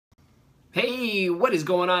Hey, what is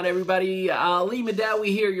going on, everybody? Ali Mehdaoui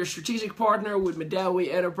here, your strategic partner with Mehdaoui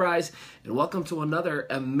Enterprise, and welcome to another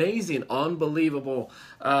amazing, unbelievable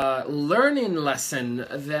learning lesson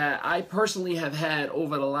that I personally have had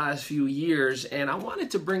over the last few years, and I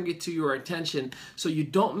wanted to bring it to your attention so you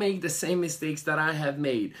don't make the same mistakes that I have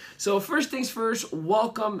made. So first things first,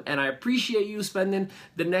 welcome, and I appreciate you spending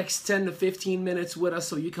the next 10 to 15 minutes with us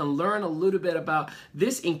so you can learn a little bit about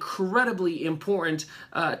this incredibly important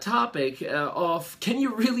topic of can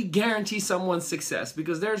you really guarantee someone's success?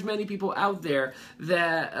 Because there's many people out there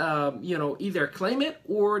that either claim it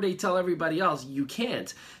or they tell everybody else you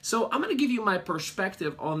can't. So I'm going to give you my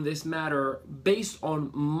perspective on this matter based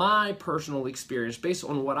on my personal experience, based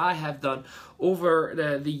on what I have done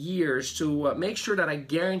over the years to make sure that I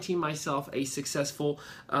guarantee myself a successful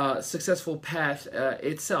path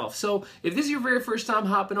itself. So if this is your very first time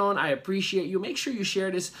hopping on, I appreciate you. Make sure you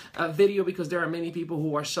share this video because there are many people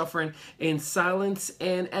who are suffering in silence,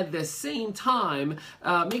 and at the same time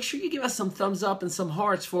make sure you give us some thumbs up and some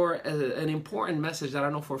hearts for an important message that I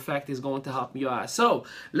know for a fact is going to help you out. So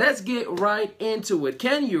let's get right into it.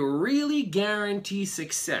 Can you really guarantee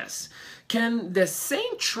success? Can the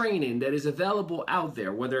same training that is available out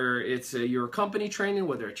there, whether it's your company training,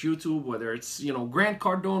 whether it's YouTube, whether it's Grant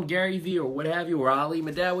Cardone, Gary Vee, or what have you, or Ali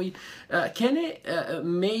Mehdaoui, can it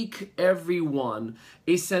make everyone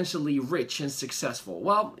essentially rich and successful?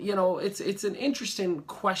 Well, it's an interesting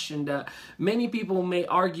question that many people may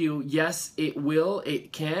argue, yes, it will,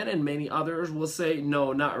 it can, and many others will say,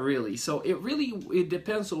 no, not really. So it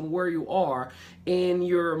depends on where you are in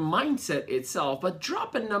your mindset itself. But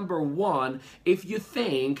drop a number one if you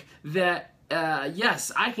think that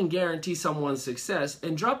yes, I can guarantee someone's success,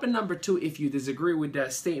 and drop a number two if you disagree with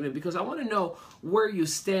that statement, because I want to know where you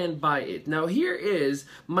stand by it. Now, here is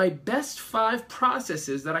my best 5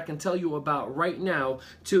 processes that I can tell you about right now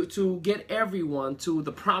to get everyone to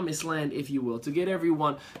the promised land, if you will, to get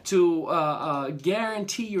everyone to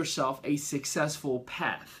guarantee yourself a successful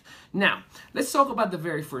path. Now, let's talk about the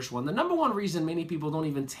very first one. The number one reason many people don't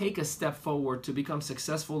even take a step forward to become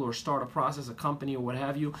successful or start a process, a company, or what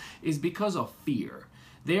have you, is because of fear.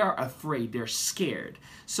 They are afraid. They're scared.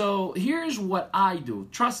 So here's what I do.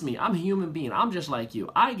 Trust me, I'm a human being. I'm just like you.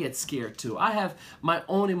 I get scared too. I have my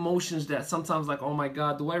own emotions that sometimes like, oh my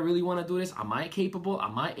God, do I really want to do this? Am I capable?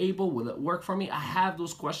 Am I able? Will it work for me? I have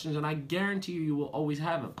those questions, and I guarantee you will always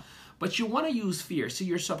have them. But you want to use fear. See,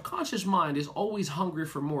 your subconscious mind is always hungry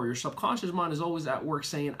for more. Your subconscious mind is always at work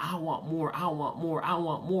saying, I want more, I want more, I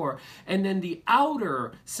want more. And then the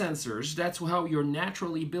outer sensors, that's how you're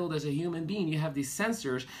naturally built as a human being. You have these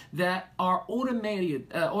sensors that are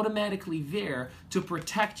automatically there to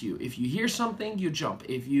protect you. If you hear something, you jump.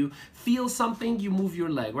 If you feel something, you move your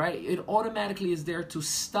leg, right? It automatically is there to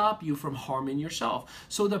stop you from harming yourself.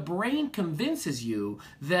 So the brain convinces you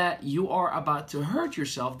that you are about to hurt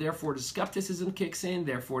yourself. Therefore, the skepticism kicks in.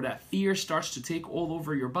 Therefore, that fear starts to take all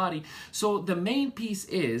over your body. So the main piece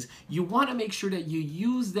is you want to make sure that you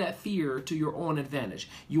use that fear to your own advantage.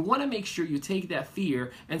 You want to make sure you take that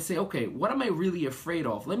fear and say, okay, what am I really afraid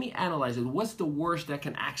of? Let me analyze it. What's the worst that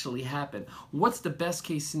can actually happen? What's the best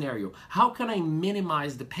case scenario? How can I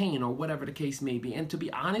minimize the pain, or whatever the case may be? And to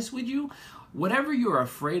be honest with you, whatever you're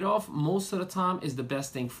afraid of, most of the time is the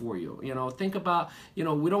best thing for you. Think about, we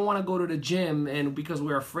don't want to go to the gym and because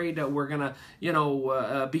we're afraid that we're going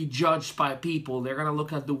to, be judged by people. They're going to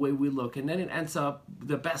look at the way we look. And then it ends up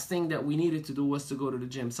the best thing that we needed to do was to go to the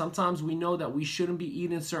gym. Sometimes we know that we shouldn't be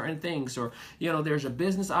eating certain things, or, there's a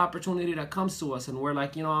business opportunity that comes to us and we're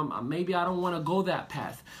like, maybe I don't want to go that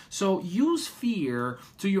path. So use fear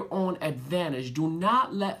to your own advantage. Do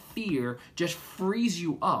not let fear just freeze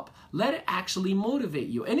you up. Let it actually motivate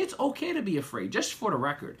you. And it's okay to be afraid, just for the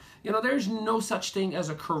record. There's no such thing as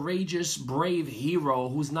a courageous, brave hero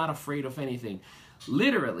who's not afraid of anything.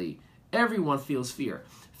 Literally, everyone feels fear.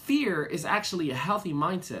 Fear is actually a healthy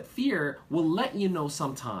mindset. Fear will let you know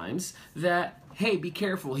sometimes that, hey, be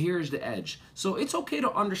careful, here's the edge. So it's okay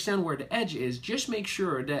to understand where the edge is. Just make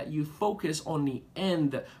sure that you focus on the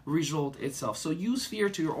end result itself. So use fear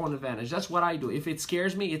to your own advantage. That's what I do. If it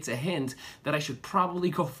scares me, it's a hint that I should probably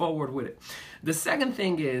go forward with it. The second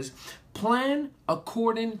thing is plan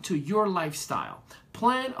according to your lifestyle.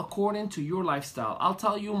 plan according to your lifestyle. I'll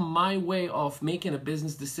tell you my way of making a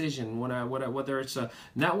business decision whether it's a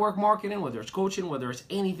network marketing, whether it's coaching, whether it's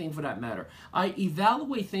anything for that matter. I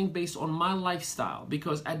evaluate things based on my lifestyle,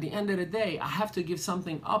 because at the end of the day, I have to give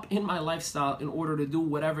something up in my lifestyle in order to do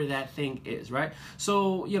whatever that thing is, right?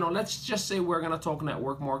 So, let's just say we're going to talk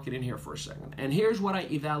network marketing here for a second. And here's what I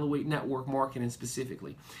evaluate network marketing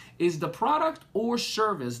specifically. Is the product or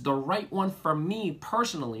service the right one for me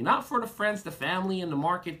personally? Not for the friends, the family, and the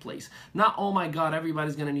marketplace. Not, oh my God,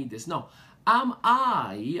 everybody's going to need this. No. Am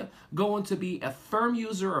I going to be a firm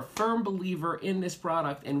user, a firm believer in this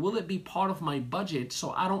product, and will it be part of my budget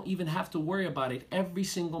so I don't even have to worry about it every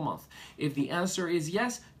single month? If the answer is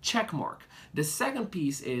yes, check mark. The second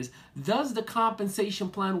piece is, does the compensation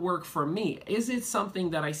plan work for me? Is it something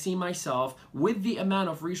that I see myself with the amount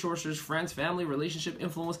of resources, friends, family, relationship,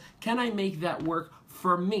 influence? Can I make that work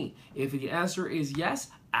for me? If the answer is yes,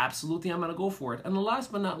 absolutely, I'm going to go for it. And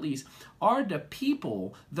last but not least, are the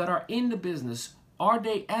people that are in the business, are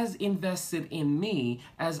they as invested in me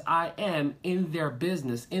as I am in their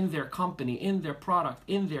business, in their company, in their product,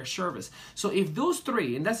 in their service? So if those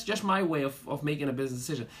three, and that's just my way of making a business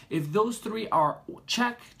decision, if those three are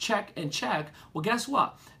check, check, and check, well, guess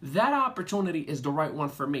what? That opportunity is the right one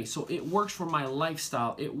for me. So it works for my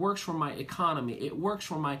lifestyle. It works for my economy. It works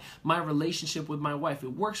for my relationship with my wife.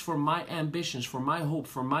 It works for my ambitions, for my hope,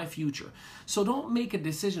 for my future. So don't make a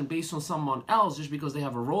decision based on someone else just because they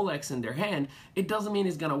have a Rolex in their hand. It doesn't mean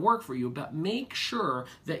it's going to work for you, but make sure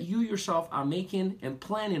that you yourself are making and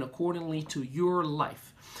planning accordingly to your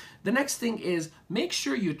life. The next thing is, make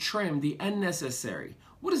sure you trim the unnecessary.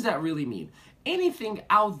 What does that really mean? Anything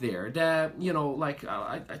out there that,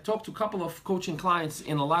 I talked to a couple of coaching clients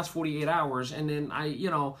in the last 48 hours, and then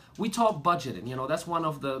we talk budgeting. That's one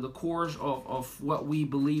of the cores of what we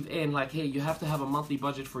believe in. Like, hey, you have to have a monthly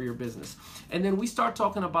budget for your business. And then we start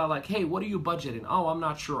talking about like, hey, what are you budgeting? Oh, I'm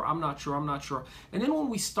not sure. And then when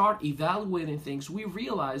we start evaluating things, we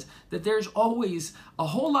realize that there's always a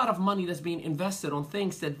whole lot of money that's being invested on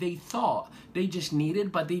things that they thought they just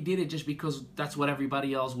needed, but they did it just because that's what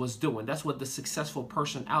everybody else was doing. That's what the successful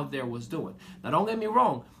person out there was doing. Now, don't get me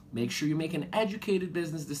wrong. Make sure you make an educated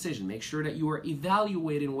business decision. Make sure that you are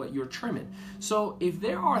evaluating what you're trimming. So if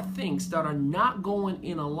there are things that are not going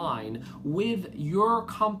in a line with your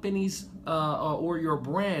company's or your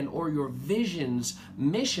brand or your vision's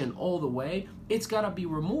mission all the way, it's got to be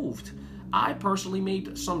removed. I personally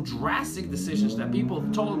made some drastic decisions that people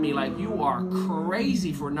told me, like, you are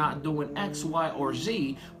crazy for not doing X, Y, or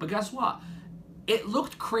Z. But guess what? It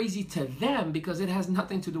looked crazy to them because it has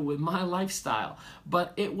nothing to do with my lifestyle.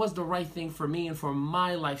 But it was the right thing for me and for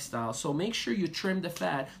my lifestyle. So make sure you trim the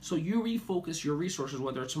fat so you refocus your resources,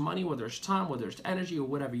 whether it's money, whether it's time, whether it's energy, or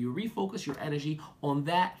whatever. You refocus your energy on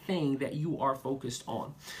that thing that you are focused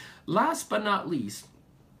on. Last but not least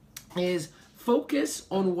is focus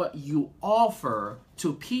on what you offer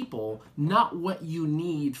to people, not what you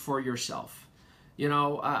need for yourself. We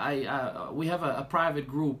have a private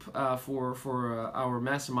group for our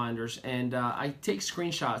masterminders, and I take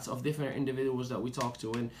screenshots of different individuals that we talk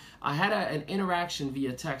to. And I had an interaction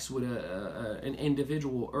via text with an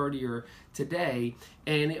individual earlier today,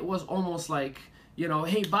 and it was almost like,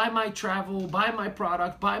 hey, buy my travel, buy my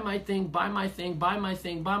product, buy my thing, buy my thing, buy my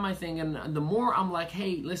thing, buy my thing. And the more I'm like,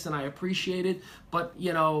 hey, listen, I appreciate it, but,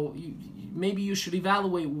 maybe you should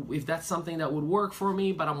evaluate if that's something that would work for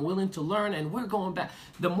me, but I'm willing to learn, and we're going back.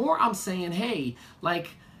 The more I'm saying, hey,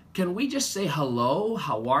 can we just say hello?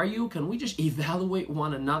 How are you? Can we just evaluate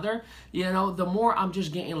one another? The more I'm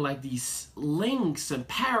just getting like these links and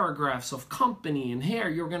paragraphs of company, and here,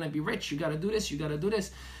 you're going to be rich. You got to do this. You got to do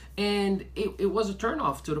this. And it was a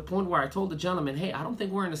turnoff to the point where I told the gentleman, hey, I don't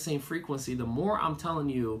think we're in the same frequency. The more I'm telling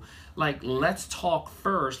you, let's talk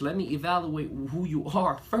first. Let me evaluate who you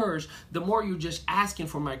are first. The more you're just asking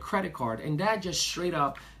for my credit card. And that just straight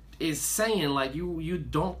up is saying like you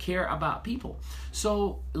don't care about people.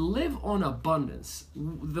 So live on abundance.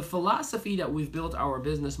 The philosophy that we've built our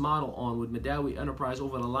business model on with Mehdaoui Enterprise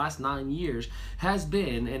over the last 9 years has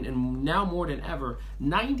been, and now more than ever,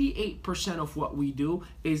 98% of what we do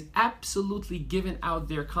is absolutely given out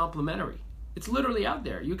there complimentary. It's literally out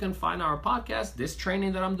there. You can find our podcast, this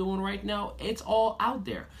training that I'm doing right now, it's all out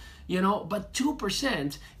there. But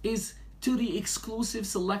 2% is to the exclusive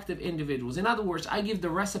selective individuals. In other words, I give the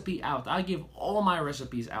recipe out. I give all my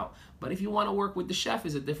recipes out. But if you want to work with the chef,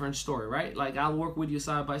 is a different story, right? Like, I'll work with you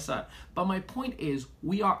side by side. But my point is,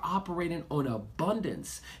 we are operating on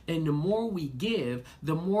abundance. And the more we give,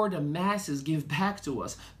 the more the masses give back to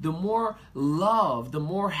us. The more love, the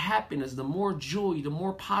more happiness, the more joy, the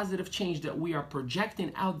more positive change that we are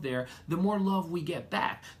projecting out there, the more love we get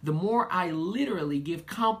back. The more I literally give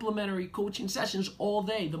complimentary coaching sessions all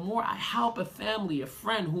day, the more I help a family, a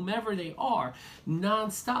friend, whomever they are,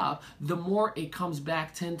 nonstop, the more it comes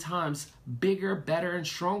back 10 times bigger, better, and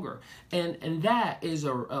stronger. And that is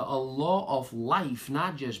a law of life,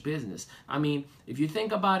 not just business. I mean, if you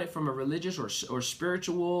think about it from a religious or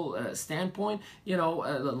spiritual standpoint, you know,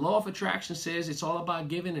 the law of attraction says it's all about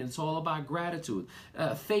giving and it's all about gratitude.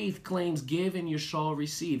 Faith claims give and you shall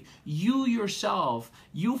receive. You yourself,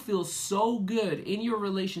 you feel so good in your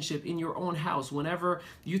relationship, in your own house, whenever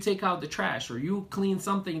you take out the trash or you clean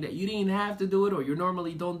something that you didn't have to do it or you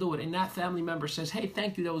normally don't do it, and that family member says, hey,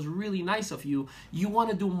 thank you, that was really nice of you, you want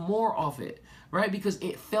to do more of it, right? Because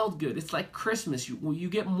it felt good. It's like Christmas. You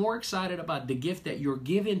get more excited about the gift that you're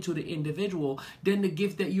giving to the individual than the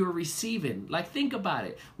gift that you're receiving. Like, think about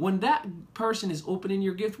it. When that person is opening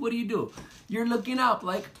your gift, what do? You're looking up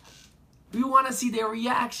like, you want to see their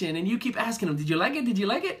reaction, and you keep asking them, did you like it? Did you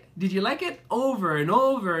like it? Did you like it? Over and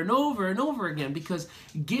over and over and over again, because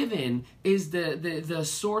giving is the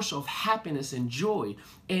source of happiness and joy.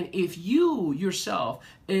 And if you yourself,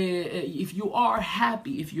 if you are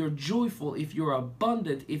happy, if you're joyful, if you're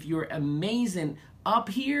abundant, if you're amazing up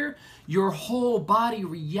here, your whole body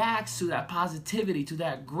reacts to that positivity, to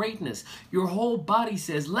that greatness. Your whole body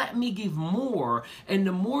says, let me give more. And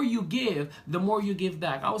the more you give, the more you give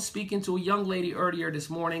back. I was speaking to a young lady earlier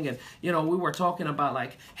this morning, and you know, we were talking about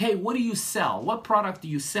like, hey, what do you sell? What product do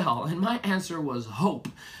you sell? And my answer was hope.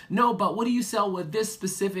 No, but what do you sell with this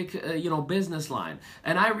specific business line?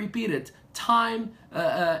 And I repeated, time,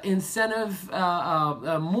 incentive,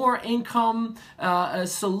 more income,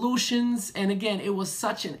 solutions. And again, it was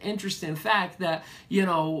such an interesting fact that, you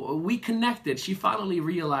know, we connected. She finally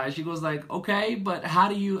realized, she goes like, okay, but how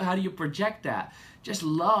do you project that? Just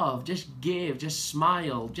love, just give, just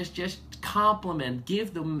smile, just compliment,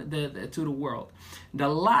 give them to the world. The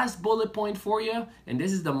last bullet point for you, and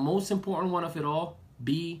this is the most important one of it all,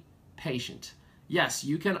 be patient. Yes,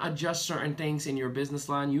 you can adjust certain things in your business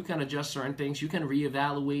line. You can adjust certain things. You can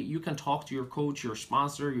reevaluate. You can talk to your coach, your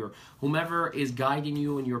sponsor, your whomever is guiding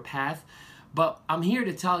you in your path. But I'm here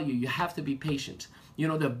to tell you, you have to be patient. You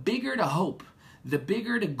know, the bigger the hope, the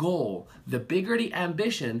bigger the goal, the bigger the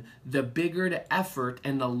ambition, the bigger the effort,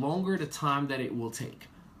 and the longer the time that it will take.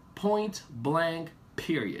 Point blank,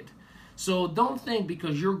 period. So don't think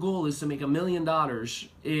because your goal is to make $1 million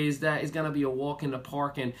is that it's going to be a walk in the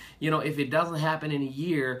park, and you know, if it doesn't happen in a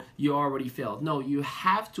year, you already failed. No, you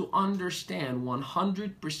have to understand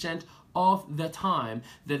 100% of the time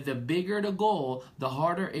that the bigger the goal, the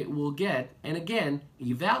harder it will get. And again,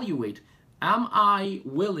 evaluate. Am I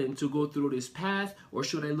willing to go through this path, or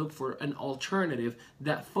should I look for an alternative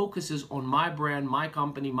that focuses on my brand, my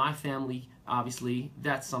company, my family? Obviously,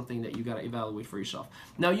 that's something that you got to evaluate for yourself.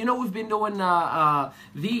 Now, you know, we've been doing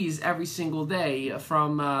these every single day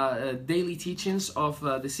from daily teachings of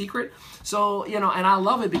The Secret. So, you know, and I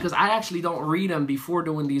love it because I actually don't read them before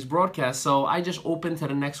doing these broadcasts. So I just open to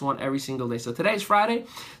the next one every single day. So today's Friday.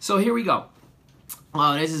 So here we go.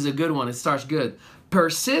 Oh, this is a good one. It starts good.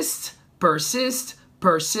 Persist, persist,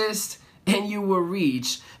 persist, and you will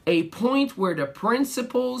reach a point where the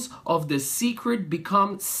principles of The Secret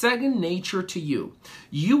become second nature to you.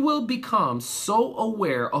 You will become so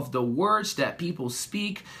aware of the words that people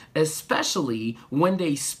speak, especially when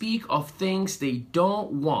they speak of things they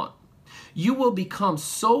don't want. You will become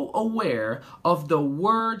so aware of the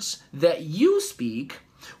words that you speak.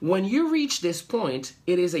 When you reach this point,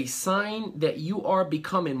 it is a sign that you are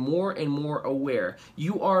becoming more and more aware.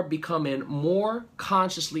 You are becoming more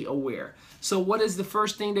consciously aware. So what is the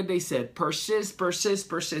first thing that they said? Persist, persist,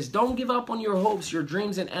 persist. Don't give up on your hopes, your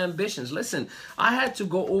dreams, and ambitions. Listen, I had to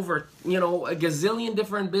go over, you know, a gazillion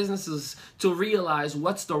different businesses to realize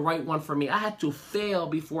what's the right one for me. I had to fail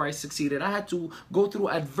before I succeeded. I had to go through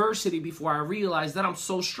adversity before I realized that I'm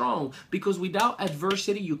so strong. Because without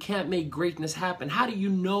adversity, you can't make greatness happen. How do you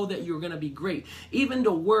know that you're going to be great? Even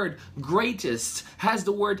the word greatest has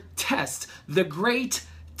the word test. The great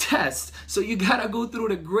test. So you gotta go through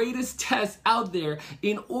the greatest test out there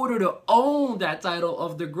in order to own that title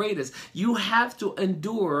of the greatest. You have to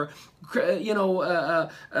endure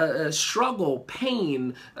struggle,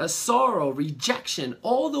 pain, sorrow, rejection.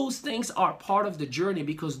 All those things are part of the journey,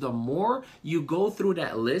 because the more you go through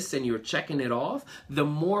that list and you're checking it off, the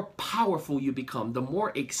more powerful you become, the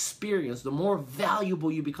more experienced, the more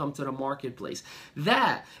valuable you become to the marketplace.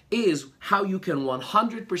 That is how you can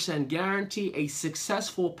 100% guarantee a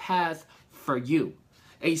successful path for you.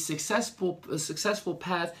 A successful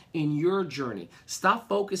path in your journey. Stop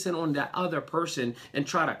focusing on that other person and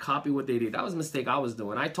try to copy what they did. That was a mistake I was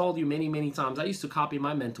doing. I told you many times, I used to copy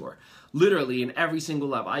my mentor. Literally in every single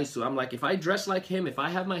level. I'm like, if I dress like him, if I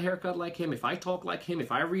have my haircut like him, if I talk like him,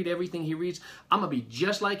 if I read everything he reads, I'm going to be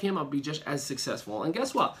just like him. I'll be just as successful. And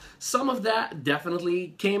guess what? Some of that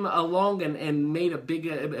definitely came along and made a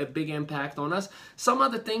big impact on us. Some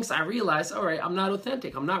other things I realized, all right, I'm not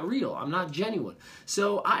authentic. I'm not real. I'm not genuine.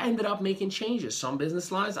 So I ended up making changes. Some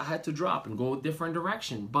business lines I had to drop and go a different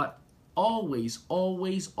direction. But always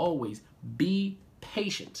be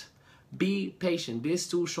patient. Be patient. This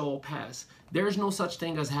too shall pass. There's no such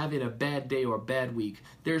thing as having a bad day or a bad week.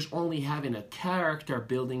 There's only having a character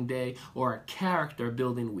building day or a character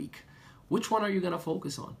building week. Which one are you going to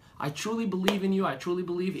focus on? I truly believe in you. I truly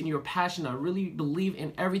believe in your passion. I really believe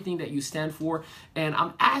in everything that you stand for. And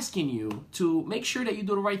I'm asking you to make sure that you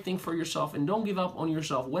do the right thing for yourself and don't give up on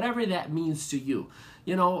yourself, whatever that means to you.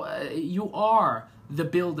 You know, you are the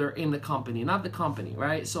builder in the company, not the company,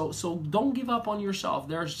 right? So don't give up on yourself.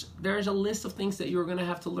 There's a list of things that you're going to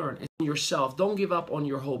have to learn. In yourself. Don't give up on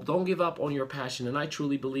your hope. Don't give up on your passion. And I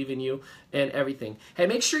truly believe in you and everything. Hey,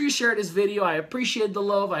 make sure you share this video. I appreciate the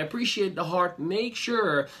love. I appreciate the heart. Make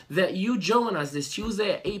sure that you join us this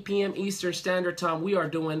Tuesday at 8 p.m. Eastern Standard Time. We are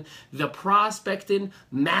doing the Prospecting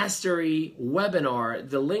Mastery webinar.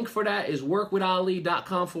 The link for that is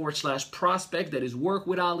workwithali.com/prospect. That is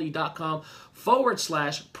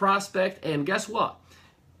workwithali.com/prospect. And guess what?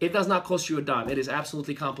 It does not cost you a dime. It is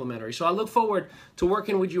absolutely complimentary. So I look forward to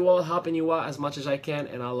working with you all, helping you out as much as I can,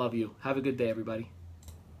 and I love you. Have a good day, everybody.